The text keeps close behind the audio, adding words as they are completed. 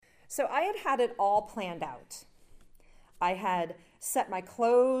So I had had it all planned out. I had set my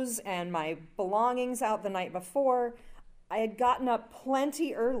clothes and my belongings out the night before. I had gotten up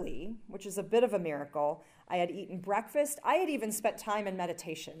plenty early, which is a bit of a miracle. I had eaten breakfast. I had even spent time in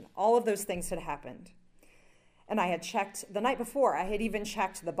meditation. All of those things had happened. And I had checked, the night before, I had even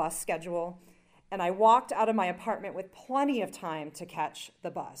checked the bus schedule. And I walked out of my apartment with plenty of time to catch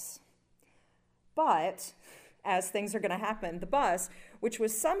the bus. But, as things are going to happen, the bus, which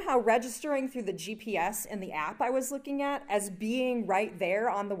was somehow registering through the GPS in the app I was looking at as being right there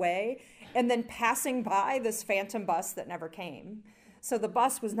on the way, and then passing by this phantom bus that never came. So the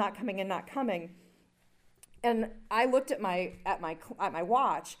bus was not coming and not coming. And I looked at my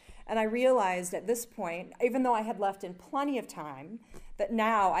watch, and I realized at this point, even though I had left in plenty of time, that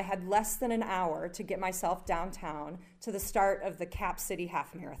now I had less than an hour to get myself downtown to the start of the Cap City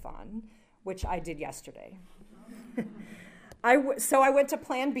Half Marathon, which I did yesterday. So I went to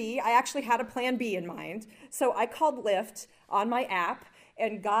Plan B. I actually had a Plan B in mind. So I called Lyft on my app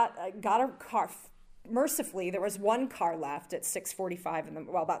and got a car. Mercifully, there was one car left at 6:45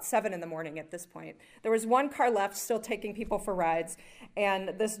 about 7 in the morning at this point. There was one car left still taking people for rides, and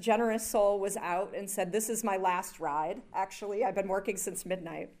this generous soul was out and said, "This is my last ride, actually. I've been working since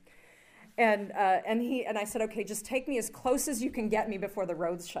midnight." And I said, "Okay, just take me as close as you can get me before the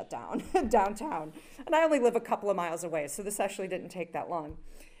roads shut down downtown." And I only live a couple of miles away, so this actually didn't take that long.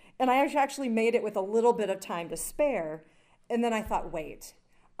 And I actually made it with a little bit of time to spare. And then I thought, wait,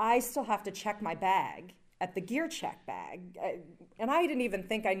 I still have to check my bag at the gear check bag. And I didn't even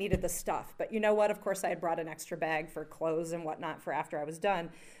think I needed the stuff. But you know what? Of course, I had brought an extra bag for clothes and whatnot for after I was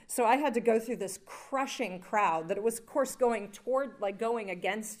done. So I had to go through this crushing crowd that it was, of course, going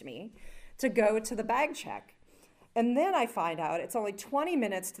against me to go to the bag check. And then I find out it's only 20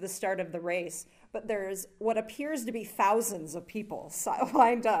 minutes to the start of the race, but there's what appears to be thousands of people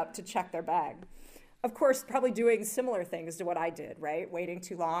lined up to check their bag. Of course, probably doing similar things to what I did, right? Waiting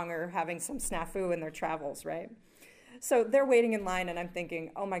too long or having some snafu in their travels, right? So they're waiting in line, and I'm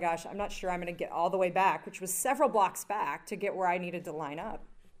thinking, oh my gosh, I'm not sure I'm going to get all the way back, which was several blocks back to get where I needed to line up.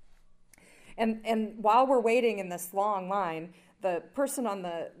 And while we're waiting in this long line, the person on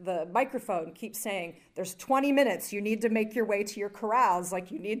the microphone keeps saying, there's 20 minutes, you need to make your way to your corrals,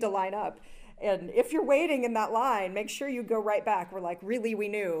 like you need to line up. And if you're waiting in that line, make sure you go right back. We're like, really, we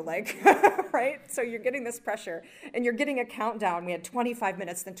knew, like, right? So you're getting this pressure, and you're getting a countdown. We had 25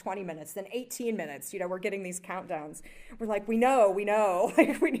 minutes, then 20 minutes, then 18 minutes. We're getting these countdowns. We're like, we know,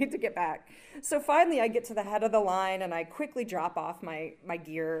 like, we need to get back. So finally, I get to the head of the line, and I quickly drop off my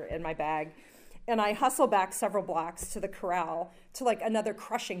gear and my bag. And I hustle back several blocks to the corral to like another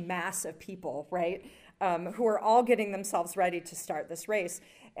crushing mass of people, right, who are all getting themselves ready to start this race.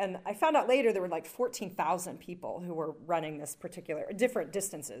 And I found out later there were like 14,000 people who were running this particular, different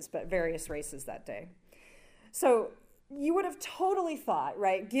distances, but various races that day. So you would have totally thought,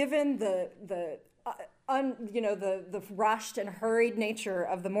 right, given the rushed and hurried nature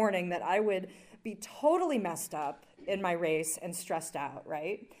of the morning, that I would be totally messed up in my race and stressed out,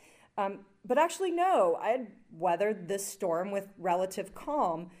 right? But actually, no, I had weathered this storm with relative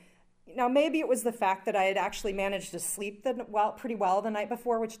calm. Now, maybe it was the fact that I had actually managed to sleep pretty well the night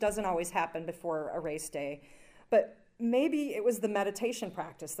before, which doesn't always happen before a race day. But maybe it was the meditation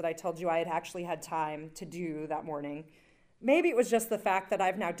practice that I told you I had actually had time to do that morning. Maybe it was just the fact that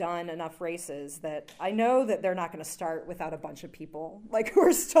I've now done enough races that I know that they're not going to start without a bunch of people, like who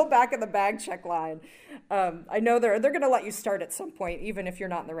are still back in the bag check line. I know they're going to let you start at some point, even if you're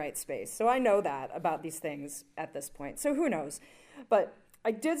not in the right space. So I know that about these things at this point. So who knows? But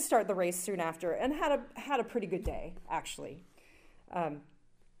I did start the race soon after and had a pretty good day, actually.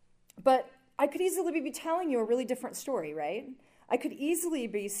 But I could easily be telling you a really different story, right? I could easily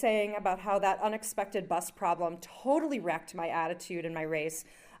be saying about how that unexpected bus problem totally wrecked my attitude in my race.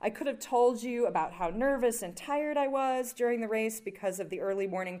 I could have told you about how nervous and tired I was during the race because of the early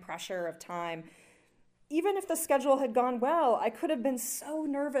morning pressure of time. Even if the schedule had gone well, I could have been so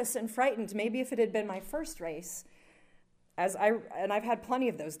nervous and frightened, maybe if it had been my first race. And I've had plenty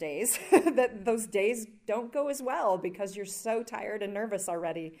of those days, that those days don't go as well because you're so tired and nervous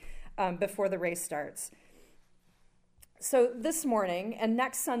already before the race starts. So this morning, and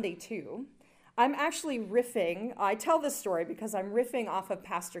next Sunday too, I'm actually riffing. I tell this story because I'm riffing off of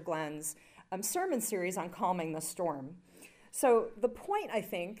Pastor Glenn's sermon series on calming the storm. So the point, I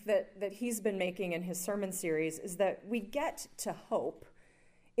think, that he's been making in his sermon series is that we get to hope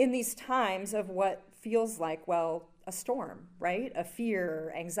in these times of what feels like, well, a storm, right? A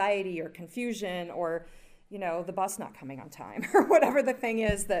fear, or anxiety, or confusion, or, the bus not coming on time, or whatever the thing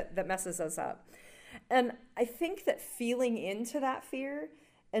is that messes us up. And I think that feeling into that fear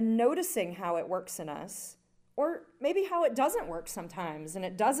and noticing how it works in us, or maybe how it doesn't work sometimes and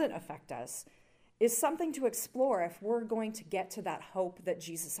it doesn't affect us, is something to explore if we're going to get to that hope that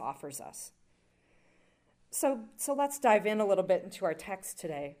Jesus offers us. So let's dive in a little bit into our text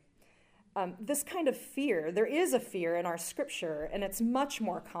today. This kind of fear, there is a fear in our scripture, and it's much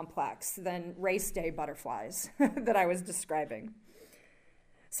more complex than race day butterflies that I was describing.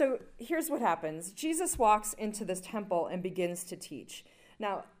 So here's what happens. Jesus walks into this temple and begins to teach.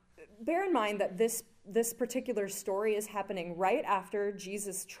 Now, bear in mind that this particular story is happening right after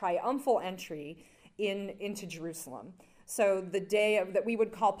Jesus' triumphal entry into Jerusalem. So the day that we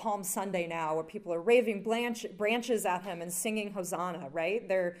would call Palm Sunday now, where people are waving branches at him and singing Hosanna, right?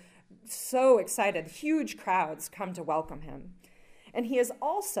 They're so excited. Huge crowds come to welcome him. And he has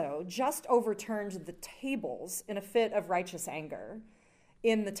also just overturned the tables in a fit of righteous anger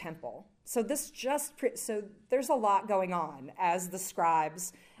in the temple. So there's a lot going on as the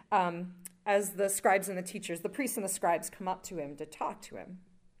scribes and the teachers, the priests and the scribes come up to him to talk to him.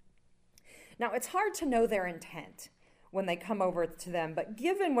 Now, it's hard to know their intent when they come over to them, but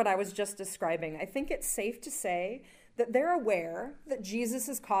given what I was just describing, I think it's safe to say that they're aware that Jesus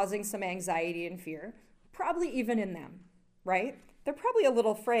is causing some anxiety and fear, probably even in them, right? They're probably a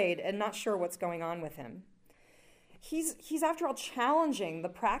little afraid and not sure what's going on with him. He's after all challenging the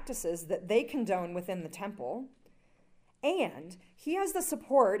practices that they condone within the temple, and he has the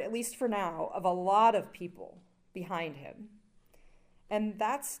support, at least for now, of a lot of people behind him. And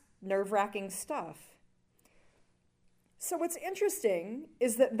that's nerve-wracking stuff. So what's interesting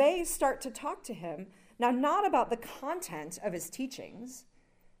is that they start to talk to him, now not about the content of his teachings.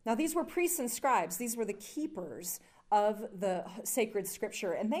 Now these were priests and scribes. These were the keepers of the sacred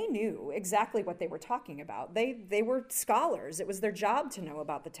scripture, and they knew exactly what they were talking about. They were scholars. It was their job to know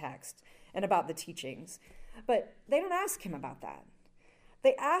about the text and about the teachings. But they don't ask him about that.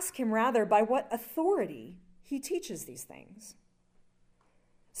 They ask him rather by what authority he teaches these things.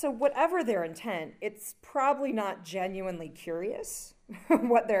 So whatever their intent, it's probably not genuinely curious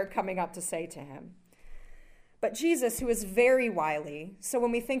what they're coming up to say to him. But Jesus, who is very wily, so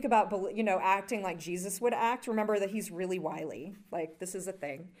when we think about, acting like Jesus would act, remember that he's really wily, like this is a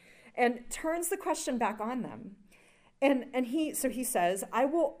thing, and turns the question back on them. And he says, I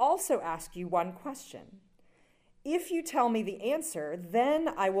will also ask you one question. If you tell me the answer, then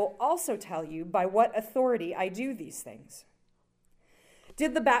I will also tell you by what authority I do these things.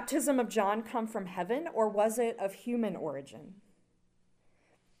 Did the baptism of John come from heaven, or was it of human origin?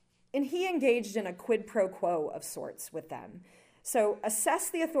 And he engaged in a quid pro quo of sorts with them. So assess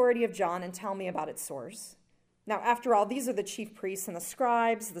the authority of John and tell me about its source. Now, after all, these are the chief priests and the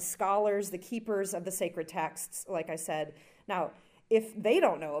scribes, the scholars, the keepers of the sacred texts, like I said. Now, if they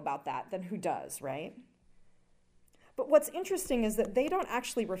don't know about that, then who does, right? But what's interesting is that they don't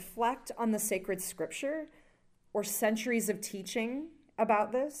actually reflect on the sacred scripture or centuries of teaching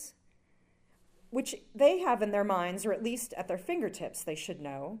about this, which they have in their minds, or at least at their fingertips, they should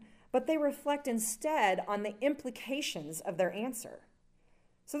know, but they reflect instead on the implications of their answer.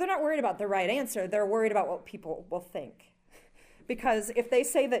 So they're not worried about the right answer, they're worried about what people will think. Because if they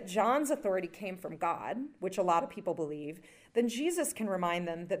say that John's authority came from God, which a lot of people believe, then Jesus can remind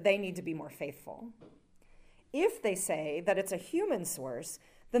them that they need to be more faithful. If they say that it's a human source,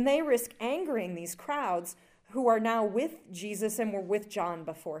 then they risk angering these crowds who are now with Jesus and were with John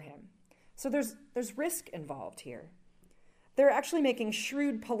before him. So there's risk involved here. They're actually making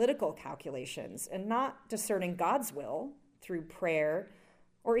shrewd political calculations and not discerning God's will through prayer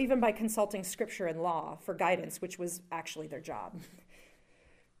or even by consulting scripture and law for guidance, which was actually their job.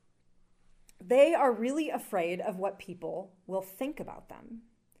 They are really afraid of what people will think about them.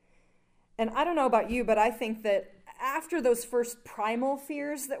 And I don't know about you, but I think that after those first primal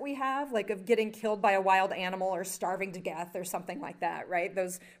fears that we have, like of getting killed by a wild animal or starving to death or something like that, right?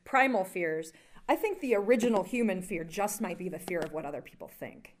 Those primal fears, I think the original human fear just might be the fear of what other people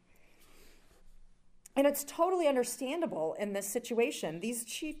think. And it's totally understandable in this situation. These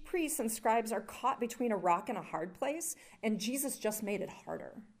chief priests and scribes are caught between a rock and a hard place, and Jesus just made it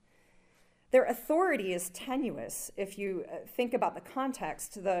harder. Their authority is tenuous. If you think about the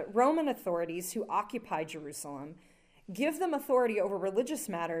context, the Roman authorities who occupy Jerusalem give them authority over religious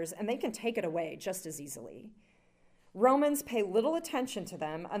matters, and they can take it away just as easily. Romans pay little attention to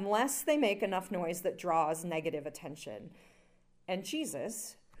them unless they make enough noise that draws negative attention. And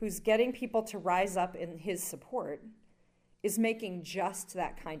Jesus, who's getting people to rise up in his support, is making just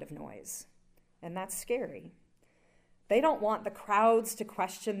that kind of noise. And that's scary. They don't want the crowds to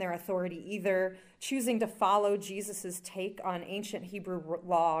question their authority either, choosing to follow Jesus' take on ancient Hebrew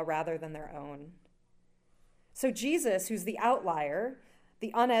law rather than their own. So Jesus, who's the outlier,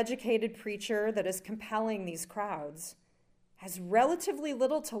 the uneducated preacher that is compelling these crowds, has relatively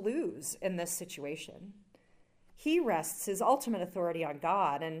little to lose in this situation. He rests his ultimate authority on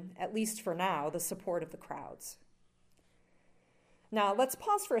God and, at least for now, the support of the crowds. Now, let's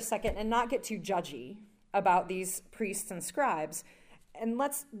pause for a second and not get too judgy about these priests and scribes, and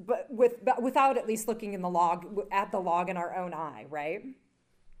without at least looking at the log in our own eye, right?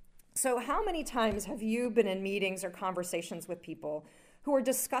 So how many times have you been in meetings or conversations with people who are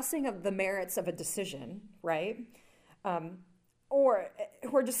discussing of the merits of a decision, right? Or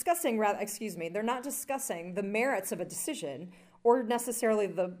who are discussing, they're not discussing the merits of a decision or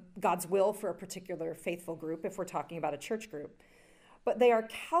necessarily God's will for a particular faithful group, if we're talking about a church group, but they are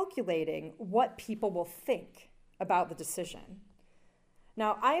calculating what people will think about the decision.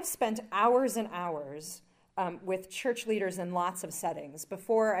 Now, I have spent hours and hours with church leaders in lots of settings.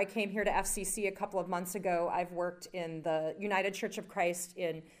 Before I came here to FCC a couple of months ago, I've worked in the United Church of Christ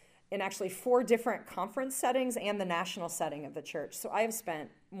in actually 4 different conference settings and the national setting of the church. So I have spent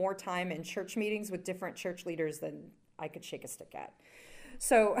more time in church meetings with different church leaders than I could shake a stick at.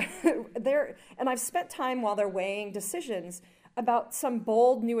 So and I've spent time while they're weighing decisions about some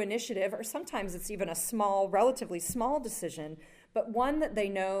bold new initiative, or sometimes it's even a small, relatively small decision, but one that they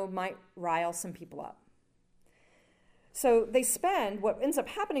know might rile some people up. So what ends up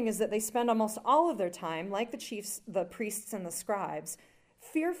happening is that they spend almost all of their time, like the chiefs, the priests, and the scribes,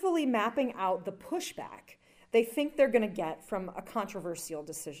 fearfully mapping out the pushback they think they're going to get from a controversial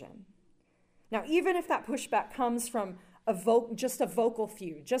decision. Now, even if that pushback comes from just a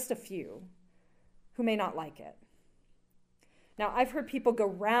few who may not like it. Now, I've heard people go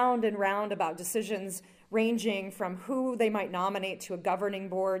round and round about decisions ranging from who they might nominate to a governing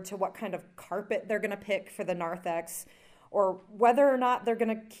board to what kind of carpet they're going to pick for the narthex, or whether or not they're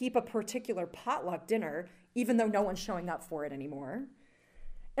going to keep a particular potluck dinner, even though no one's showing up for it anymore.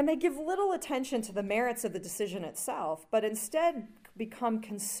 And they give little attention to the merits of the decision itself, but instead become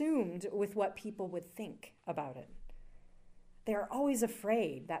consumed with what people would think about it. They are always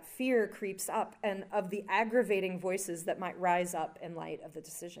afraid. That fear creeps up, and of the aggravating voices that might rise up in light of the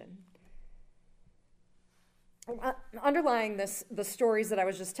decision. Underlying the stories that I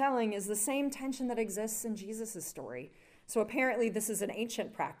was just telling is the same tension that exists in Jesus' story. So apparently this is an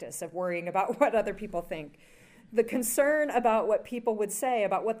ancient practice of worrying about what other people think. The concern about what people would say,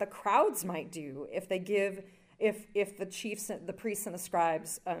 about what the crowds might do if the chiefs, the priests, and the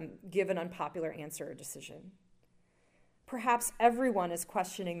scribes give an unpopular answer or decision. Perhaps everyone is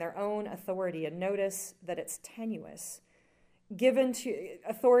questioning their own authority, and notice that it's tenuous.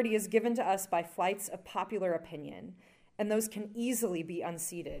 Authority is given to us by flights of popular opinion, and those can easily be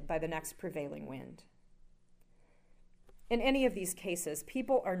unseated by the next prevailing wind. In any of these cases,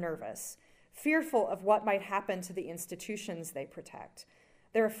 people are nervous, fearful of what might happen to the institutions they protect.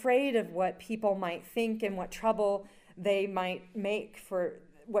 They're afraid of what people might think and what trouble they might make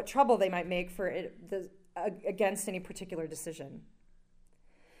against any particular decision.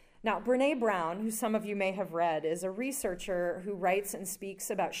 Now, Brené Brown, who some of you may have read, is a researcher who writes and speaks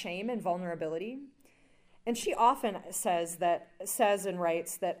about shame and vulnerability. And she often says and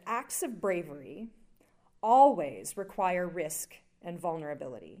writes that acts of bravery always require risk and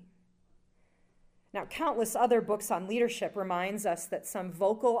vulnerability. Now, countless other books on leadership reminds us that some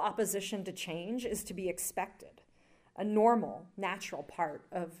vocal opposition to change is to be expected, a normal, natural part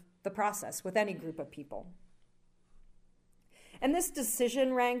of the process with any group of people. And this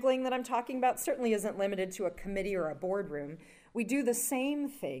decision wrangling that I'm talking about certainly isn't limited to a committee or a boardroom. We do the same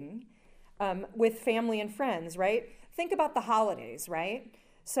thing with family and friends, right? Think about the holidays, right?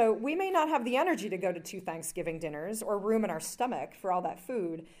 So we may not have the energy to go to 2 Thanksgiving dinners or room in our stomach for all that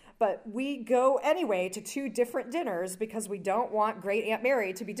food, but we go anyway to 2 different dinners because we don't want great Aunt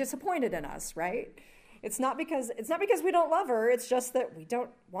Mary to be disappointed in us, right? It's not because we don't love her, it's just that we don't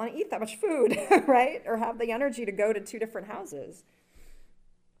want to eat that much food, right? Or have the energy to go to 2 different houses.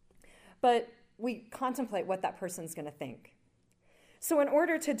 But we contemplate what that person's going to think. So in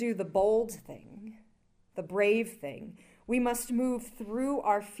order to do the bold thing, the brave thing, we must move through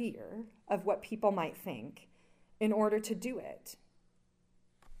our fear of what people might think in order to do it.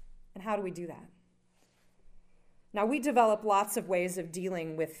 And how do we do that? Now, we develop lots of ways of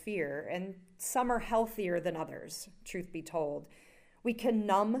dealing with fear, and some are healthier than others, truth be told. We can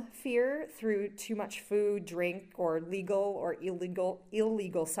numb fear through too much food, drink, or legal or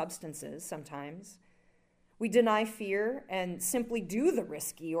illegal substances sometimes. We deny fear and simply do the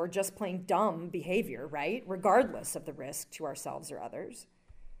risky or just plain dumb behavior, right? Regardless of the risk to ourselves or others.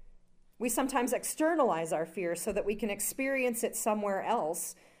 We sometimes externalize our fear so that we can experience it somewhere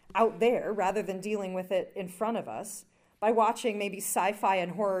else out there rather than dealing with it in front of us. by watching maybe sci-fi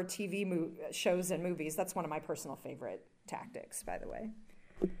and horror TV shows and movies. That's one of my personal favorite tactics, by the way.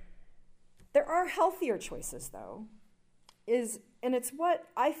 There are healthier choices, though, and it's what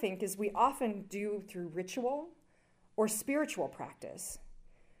I think is we often do through ritual or spiritual practice.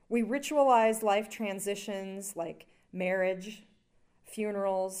 We ritualize life transitions like marriage,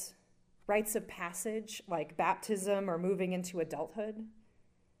 funerals, rites of passage like baptism or moving into adulthood,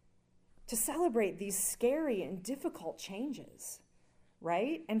 to celebrate these scary and difficult changes,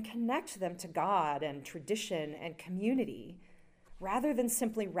 right? And connect them to God and tradition and community, rather than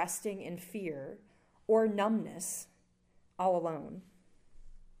simply resting in fear or numbness all alone.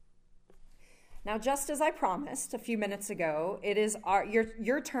 Now, just as I promised a few minutes ago, it is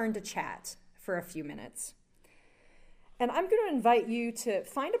your turn to chat for a few minutes. And I'm going to invite you to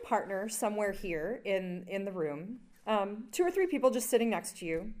find a partner somewhere here in the room, 2 or 3 people just sitting next to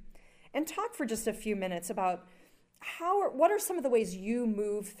you, and talk for just a few minutes about what are some of the ways you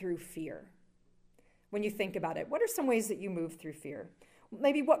move through fear when you think about it. What are some ways that you move through fear?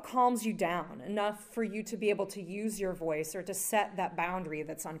 Maybe what calms you down enough for you to be able to use your voice or to set that boundary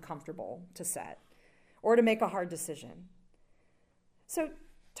that's uncomfortable to set, or to make a hard decision. So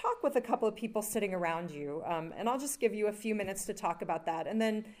talk with a couple of people sitting around you, and I'll just give you a few minutes to talk about that, and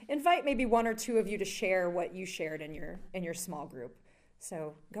then invite maybe 1 or 2 of you to share what you shared in your small group.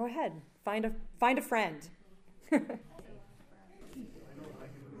 So go ahead, find a friend.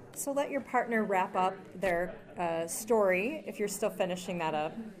 So let your partner wrap up their story if you're still finishing that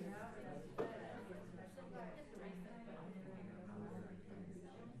up.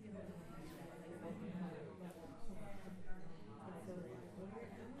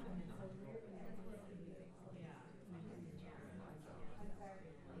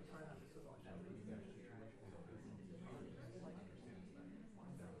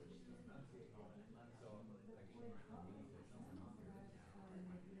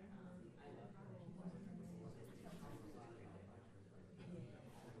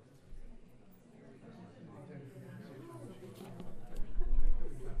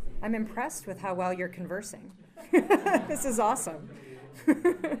 I'm impressed with how well you're conversing. This is awesome.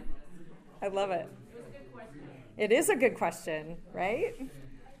 I love it. It is a good question, right?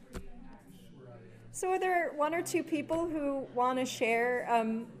 So are there 1 or 2 people who want to share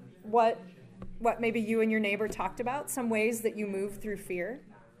what maybe you and your neighbor talked about, some ways that you move through fear?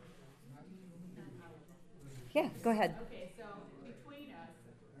 Yeah, go ahead. Okay, so between us,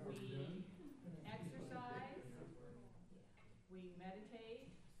 we exercise, we meditate,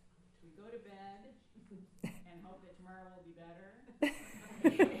 we go to bed, and hope that tomorrow will be better.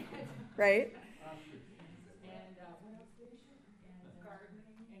 Right? And what else did we do? And gardening.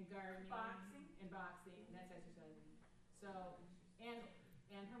 Boxing. And boxing, and that's exercising. So, and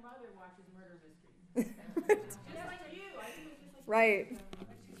her mother watches murder mysteries. Just like you. I think it's just like Right. you.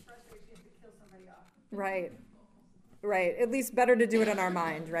 When she's frustrated, she has to kill somebody off. Right. Right. At least better to do it in our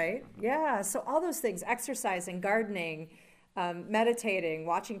mind, right? Yeah. So all those things, exercising, gardening, meditating,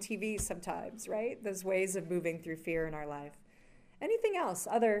 watching TV sometimes, right? Those ways of moving through fear in our life. Anything else?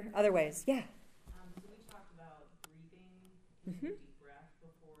 Other ways? Yeah. So we talked about breathing, taking a deep breath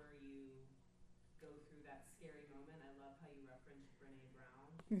before you go through that scary moment. I love how you referenced Brené Brown.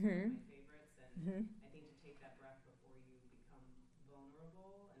 She's one of my favorites. And I think to take that breath before you become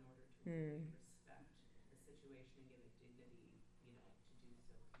vulnerable in order to really respect the situation and give it dignity, to do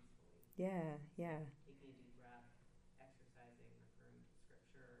so peacefully. Yeah. Yeah. Taking a deep breath, exercising, referring to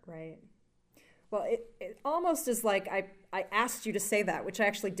scripture. Right. Well, it almost is like I asked you to say that, which I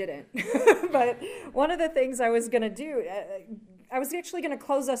actually didn't. But one of the things I was going to do, I was actually going to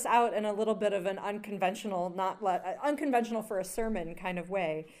close us out in a little bit of an unconventional for a sermon kind of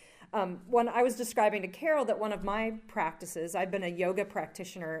way. When I was describing to Carol that one of my practices, I've been a yoga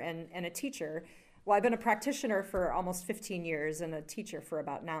practitioner and a teacher. Well, I've been a practitioner for almost 15 years and a teacher for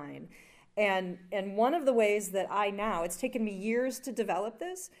about 9. And one of the ways that it's taken me years to develop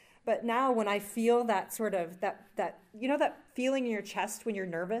this, but now when I feel that sort of, that feeling in your chest when you're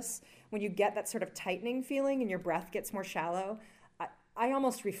nervous, when you get that sort of tightening feeling and your breath gets more shallow, I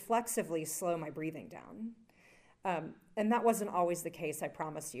almost reflexively slow my breathing down. And that wasn't always the case, I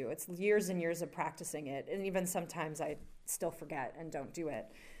promise you. It's years and years of practicing it, and even sometimes I still forget and don't do it.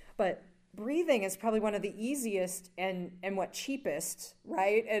 But breathing is probably one of the easiest and cheapest,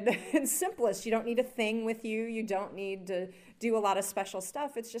 right? And simplest. You don't need a thing with you. You don't need to do a lot of special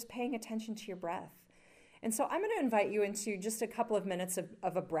stuff. It's just paying attention to your breath. And so I'm going to invite you into just a couple of minutes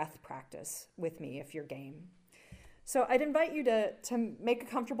of a breath practice with me if you're game. So I'd invite you to make a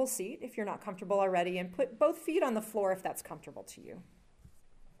comfortable seat if you're not comfortable already, and put both feet on the floor if that's comfortable to you.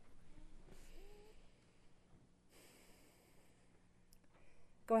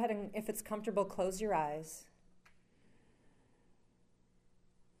 Go ahead and, if it's comfortable, close your eyes.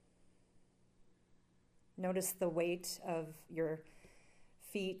 Notice the weight of your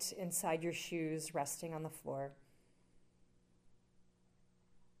feet inside your shoes resting on the floor.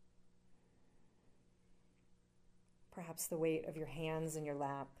 Perhaps the weight of your hands in your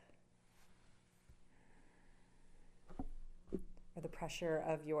lap, or the pressure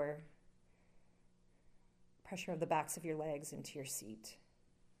of the backs of your legs into your seat.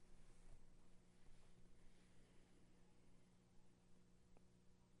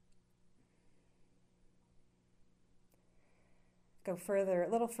 Go further, a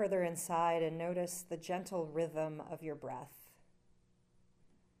little further inside, and notice the gentle rhythm of your breath.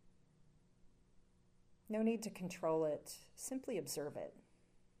 No need to control it, simply observe it.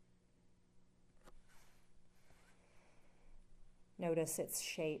 Notice its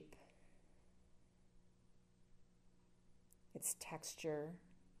shape, its texture,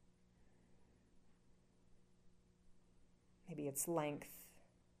 maybe its length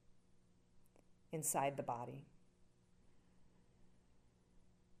inside the body.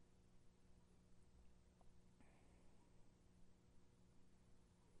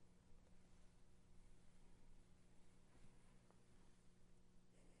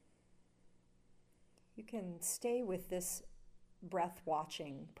 You can stay with this breath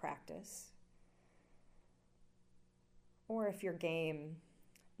watching practice. Or if you're game,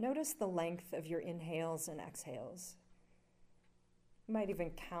 notice the length of your inhales and exhales. You might even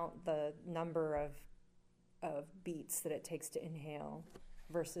count the number of beats that it takes to inhale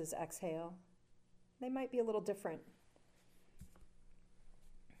versus exhale. They might be a little different.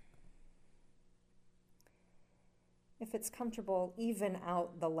 If it's comfortable, even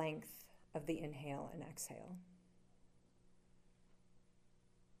out the length of the inhale and exhale.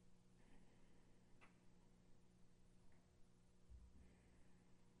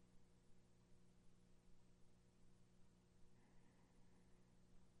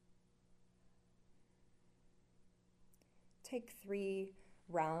 Take 3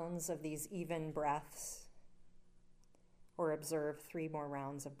 rounds of these even breaths, or observe 3 more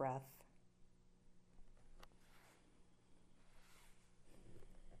rounds of breath.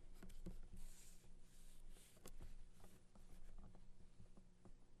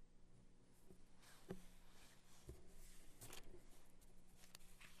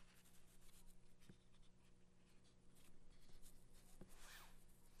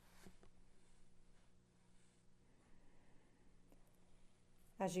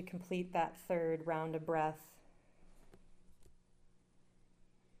 As you complete that 3rd round of breath,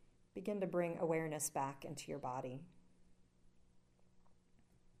 begin to bring awareness back into your body.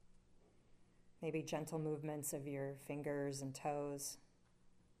 Maybe gentle movements of your fingers and toes.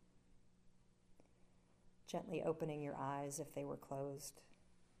 Gently opening your eyes if they were closed.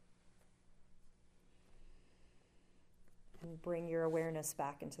 And bring your awareness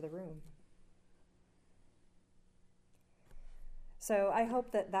back into the room. So I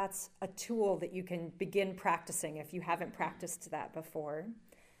hope that that's a tool that you can begin practicing if you haven't practiced that before.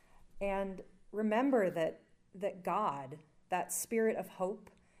 And remember that God, that spirit of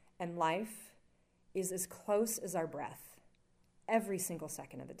hope and life, is as close as our breath every single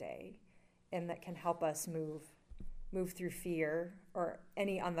second of the day, and that can help us move through fear or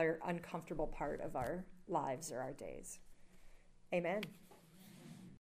any other uncomfortable part of our lives or our days. Amen.